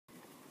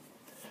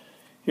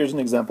Here's an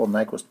example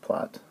Nyquist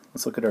plot.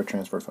 Let's look at our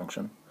transfer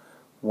function.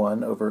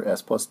 1 over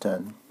s plus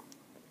 10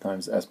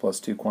 times s plus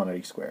 2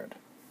 quantity squared.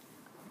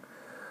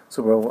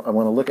 So I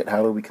want to look at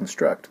how do we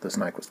construct this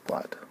Nyquist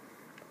plot.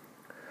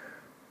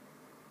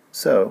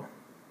 So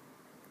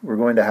we're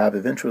going to have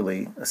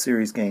eventually a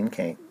series gain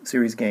k,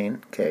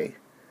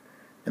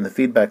 and the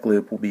feedback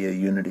loop will be a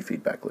unity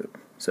feedback loop.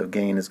 So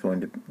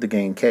the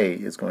gain k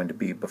is going to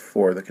be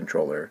before the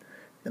controller,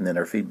 and then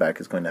our feedback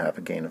is going to have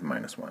a gain of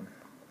 -1.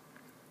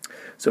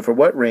 So for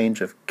what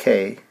range of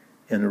k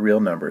in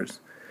real numbers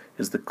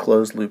is the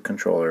closed loop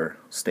controller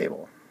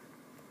stable?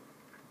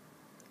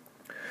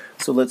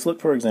 So let's look,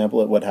 for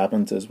example, at what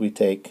happens as we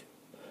take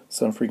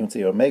some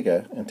frequency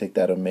omega and take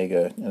that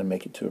omega and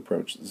make it to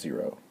approach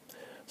 0.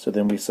 So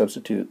then we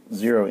substitute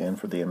 0 in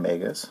for the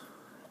omegas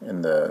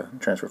in the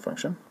transfer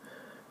function,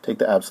 take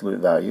the absolute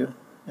value,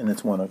 and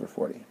it's 1 over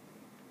 40.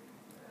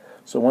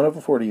 So 1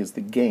 over 40 is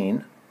the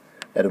gain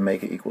at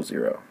omega equals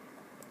 0.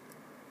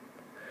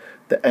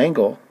 The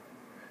angle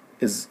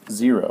is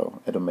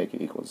 0 at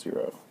omega equals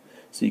 0.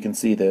 So you can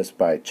see this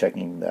by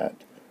checking that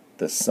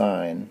the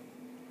sign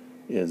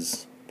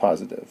is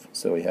positive.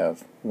 So we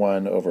have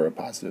 1 over a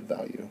positive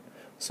value.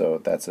 So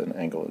that's an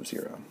angle of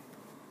 0.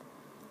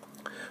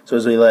 So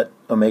as we let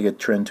omega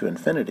trend to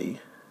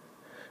infinity,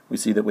 we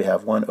see that we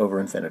have 1 over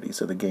infinity,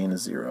 so the gain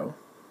is 0.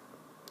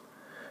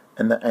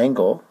 And the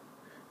angle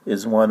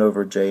is 1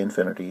 over j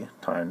infinity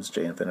times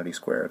j infinity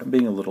squared. I'm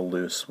being a little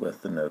loose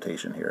with the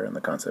notation here and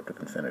the concept of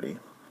infinity.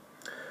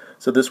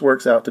 So this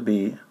works out to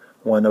be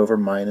 1 over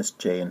minus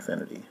j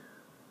infinity.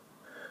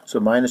 So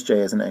minus j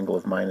is an angle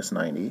of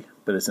 -90,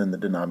 but it's in the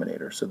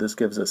denominator. So this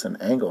gives us an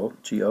angle,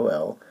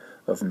 GOL,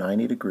 of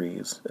 90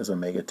 degrees as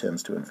omega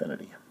tends to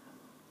infinity.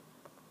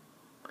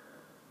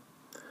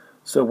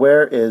 So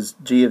where is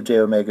g of j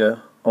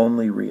omega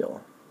only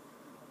real?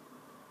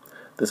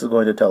 This is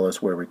going to tell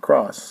us where we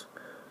cross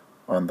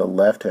on the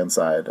left-hand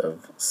side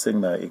of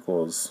sigma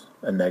equals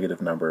a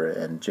negative number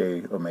and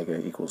j omega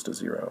equals to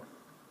 0.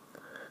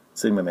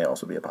 Sigma may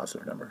also be a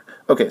positive number.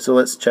 Okay, so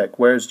let's check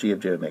where is g of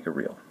j omega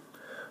real.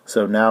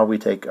 So now we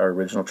take our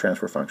original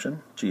transfer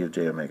function, g of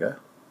j omega,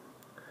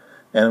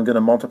 and I'm going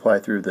to multiply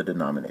through the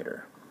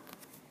denominator.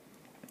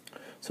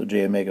 So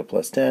j omega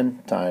plus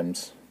 10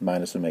 times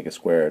minus omega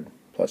squared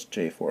plus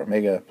j 4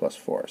 omega plus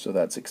 4. So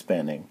that's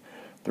expanding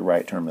the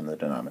right term in the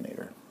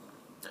denominator.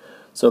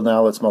 So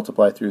now let's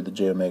multiply through the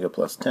j omega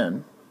plus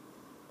 10,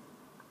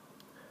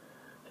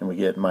 and we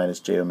get minus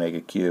j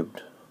omega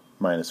cubed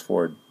minus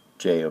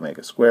 4j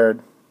omega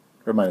squared,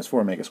 or minus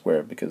 4 omega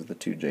squared because the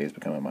two j's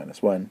become a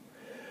 -1,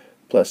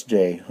 plus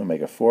j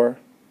omega 4.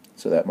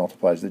 So that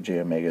multiplies the j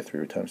omega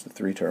through times the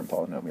 3-term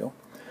polynomial.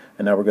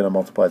 And now we're going to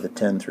multiply the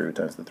 10 through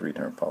times the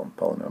 3-term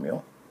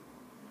polynomial.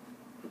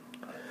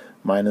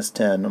 Minus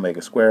 10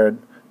 omega squared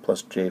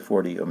plus j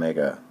 40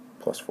 omega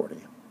plus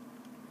 40.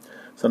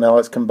 So now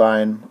let's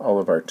combine all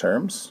of our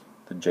terms,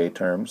 the j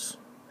terms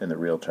and the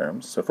real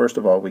terms. So first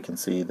of all, we can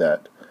see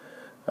that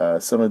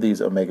some of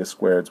these omega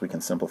squareds we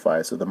can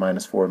simplify. So the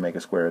minus 4 omega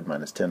squared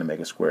minus 10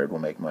 omega squared will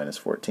make minus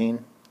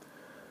 14.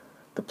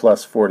 The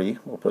plus 40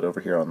 we'll put over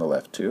here on the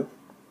left too.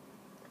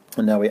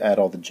 And now we add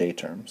all the j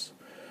terms.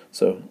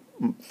 So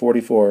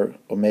 44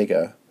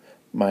 omega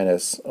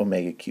minus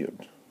omega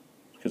cubed,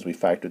 because we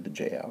factored the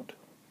j out.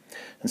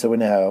 And so we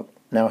now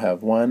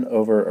have 1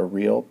 over a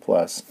real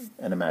plus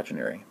an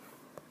imaginary.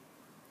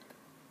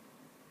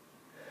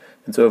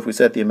 And so if we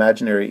set the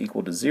imaginary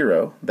equal to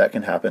 0, that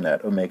can happen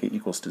at omega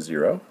equals to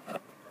 0,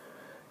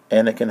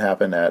 and it can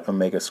happen at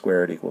omega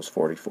squared equals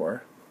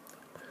 44,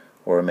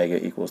 or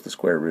omega equals the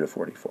square root of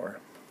 44.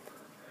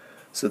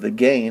 So the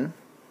gain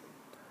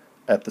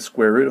at the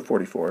square root of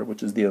 44,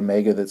 which is the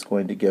omega that's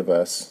going to give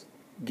us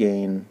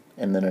gain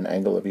and then an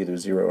angle of either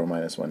 0 or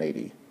minus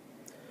 180.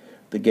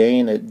 The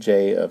gain at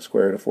j of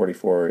square root of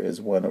 44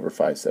 is 1 over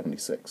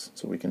 576.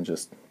 So we can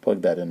just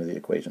plug that into the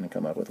equation and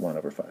come up with 1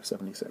 over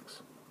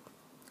 576.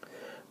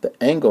 The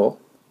angle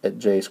at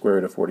j square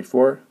root of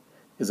 44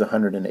 is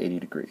 180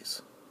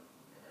 degrees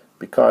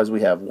because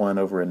we have 1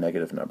 over a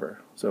negative number,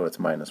 so it's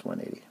minus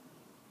 180.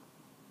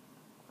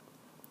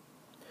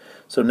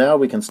 So now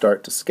we can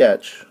start to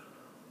sketch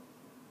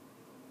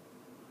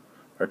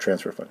our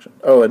transfer function.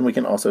 Oh, and we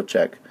can also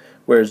check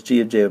where is g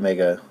of j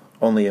omega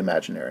only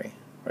imaginary.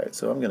 Right,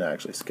 so I'm going to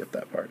actually skip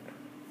that part.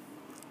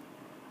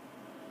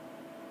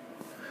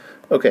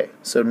 Okay,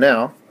 so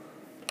now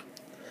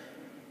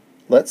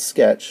let's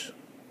sketch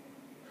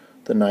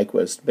the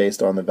Nyquist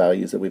based on the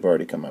values that we've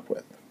already come up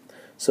with.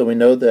 So we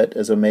know that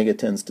as omega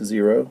tends to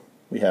 0,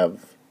 we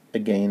have a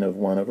gain of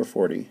 1 over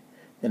 40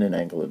 and an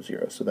angle of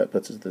 0. So that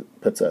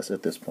puts us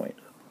at this point.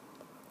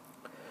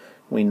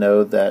 We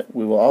know that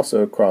we will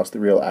also cross the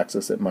real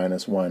axis at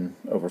minus 1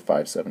 over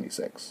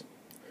 576.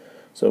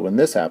 So when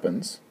this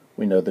happens,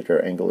 we know that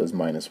our angle is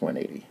minus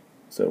 180.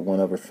 So 1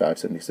 over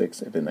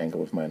 576 at an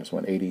angle of minus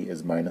 180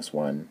 is minus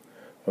 1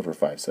 over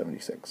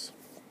 576.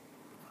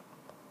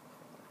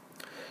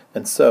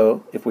 And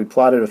so if we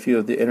plotted a few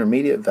of the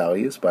intermediate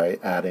values by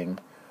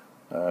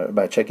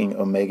checking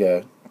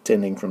omega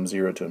tending from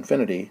 0 to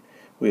infinity,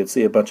 we would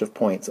see a bunch of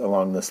points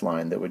along this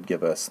line that would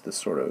give us this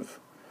sort of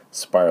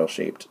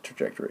spiral-shaped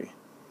trajectory.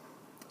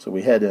 So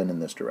we head in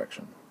this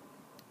direction.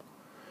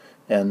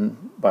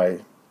 And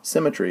by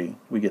symmetry,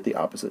 we get the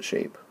opposite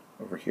shape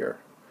over here,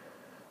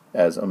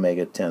 as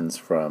omega tends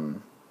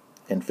from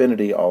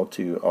infinity all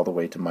the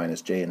way to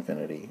minus j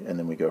infinity, and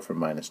then we go from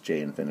minus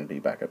j infinity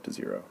back up to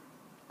 0.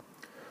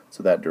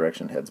 So that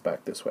direction heads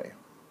back this way.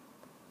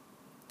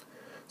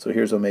 So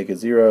here's omega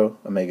 0,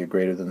 omega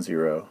greater than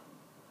 0.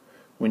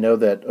 We know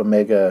that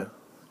omega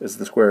is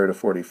the square root of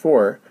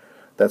 44.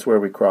 That's where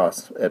we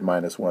cross at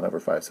minus 1 over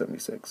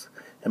 576.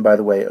 And by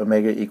the way,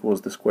 omega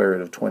equals the square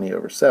root of 20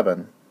 over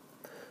 7.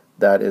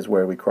 That is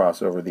where we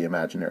cross over the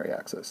imaginary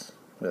axis.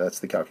 That's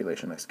the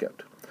calculation I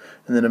skipped.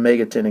 And then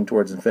omega tending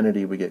towards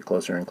infinity, we get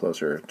closer and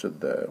closer to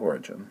the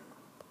origin.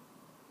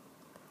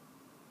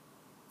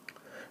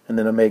 And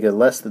then omega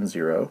less than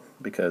 0,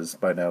 because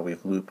by now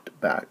we've looped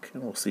back,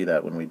 and we'll see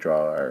that when we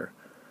draw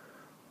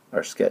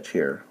our sketch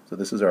here. So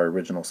this is our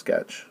original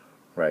sketch,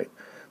 right?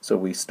 So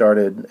we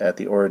started at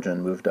the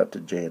origin, moved up to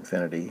j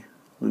infinity,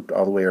 looped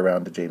all the way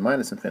around to j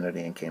minus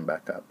infinity, and came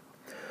back up.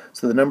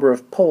 So the number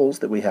of poles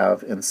that we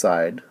have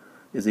inside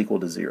is equal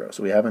to 0.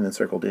 So we haven't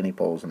encircled any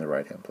poles in the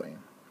right-hand plane.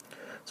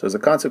 So as a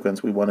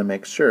consequence, we want to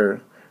make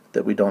sure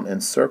that we don't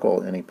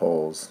encircle any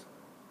poles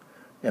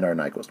in our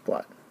Nyquist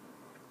plot.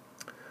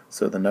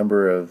 So the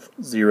number of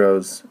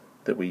zeros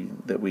that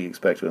we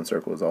expect to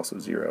encircle is also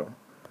 0.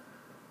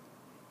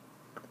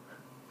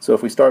 So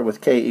if we start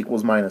with k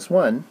equals minus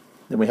 1,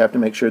 then we have to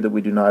make sure that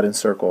we do not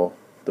encircle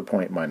the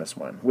point minus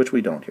 1, which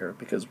we don't here,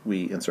 because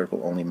we encircle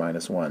only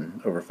minus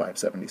 1 over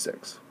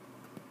 576.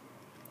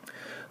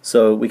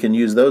 So we can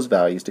use those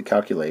values to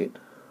calculate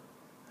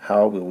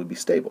how we will be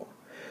stable.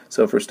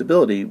 So for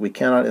stability, we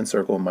cannot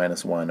encircle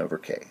minus 1 over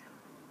k.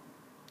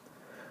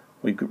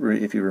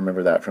 If you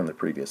remember that from the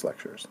previous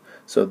lectures.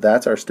 So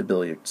that's our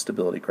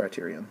stability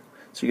criterion.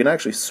 So you can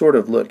actually sort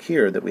of look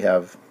here that we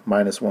have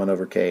minus 1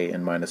 over k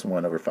and minus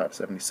 1 over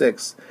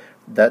 576.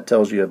 That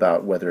tells you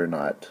about whether or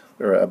not,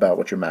 or about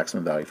what your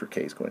maximum value for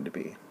k is going to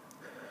be.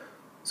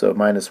 So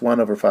minus 1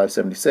 over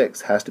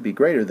 576 has to be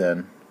greater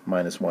than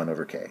minus 1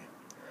 over k.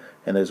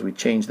 And as we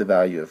change the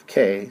value of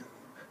k,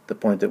 the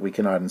point that we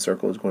cannot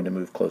encircle is going to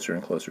move closer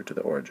and closer to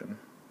the origin.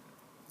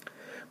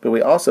 But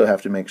we also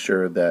have to make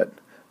sure that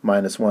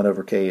minus 1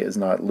 over k is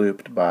not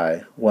looped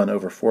by 1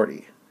 over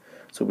 40.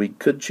 So we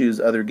could choose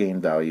other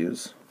gain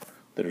values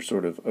that are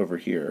sort of over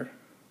here,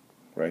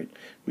 right?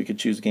 We could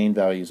choose gain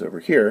values over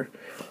here,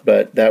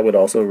 but that would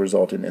also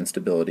result in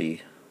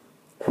instability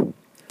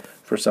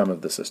for some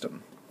of the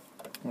system,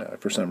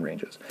 for some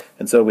ranges.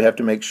 And so we have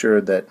to make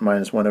sure that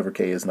minus 1 over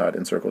k is not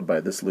encircled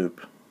by this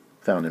loop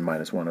found in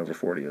minus 1 over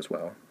 40 as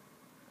well.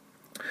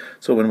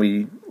 So when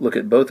we look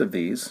at both of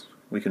these,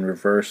 we can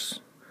reverse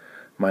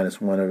minus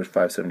 1 over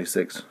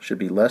 576 should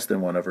be less than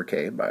 1 over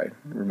k by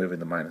removing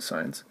the minus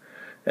signs.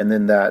 And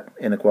then that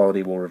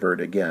inequality will revert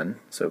again.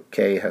 So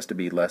k has to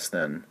be less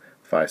than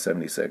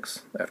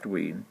 576 after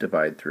we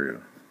divide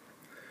through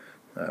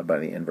by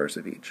the inverse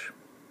of each.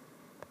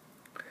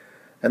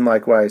 And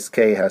likewise,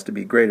 k has to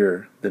be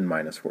greater than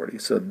minus 40.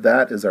 So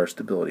that is our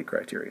stability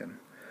criterion.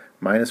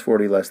 Minus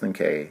 40 less than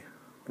k,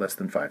 less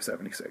than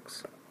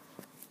 576.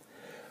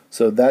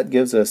 So that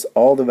gives us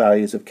all the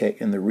values of k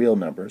in the real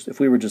numbers. If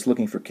we were just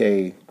looking for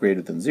k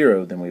greater than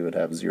 0, then we would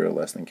have 0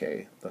 less than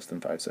k, less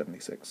than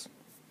 576.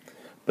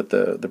 But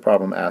the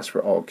problem asks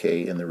for all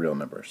k in the real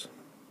numbers.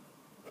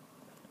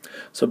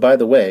 So by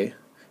the way,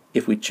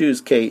 if we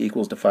choose k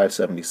equals to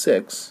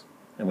 576,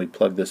 and we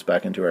plug this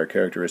back into our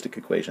characteristic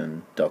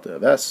equation delta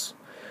of s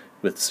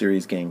with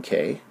series gain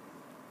k,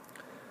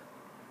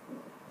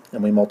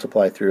 and we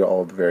multiply through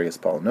all of the various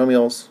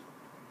polynomials,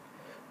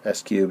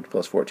 s cubed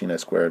plus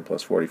 14s squared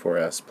plus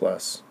 44s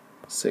plus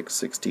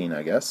 616,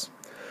 I guess.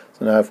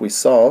 So now if we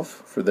solve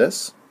for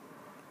this,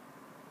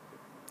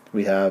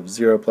 we have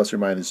 0 plus or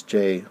minus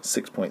j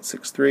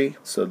 6.63,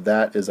 so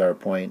that is our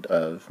point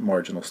of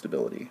marginal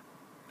stability.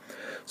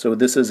 So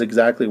this is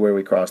exactly where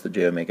we cross the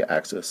j omega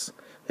axis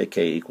at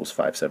k equals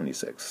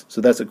 576.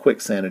 So that's a quick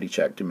sanity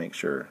check to make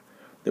sure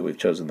that we've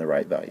chosen the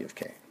right value of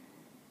k.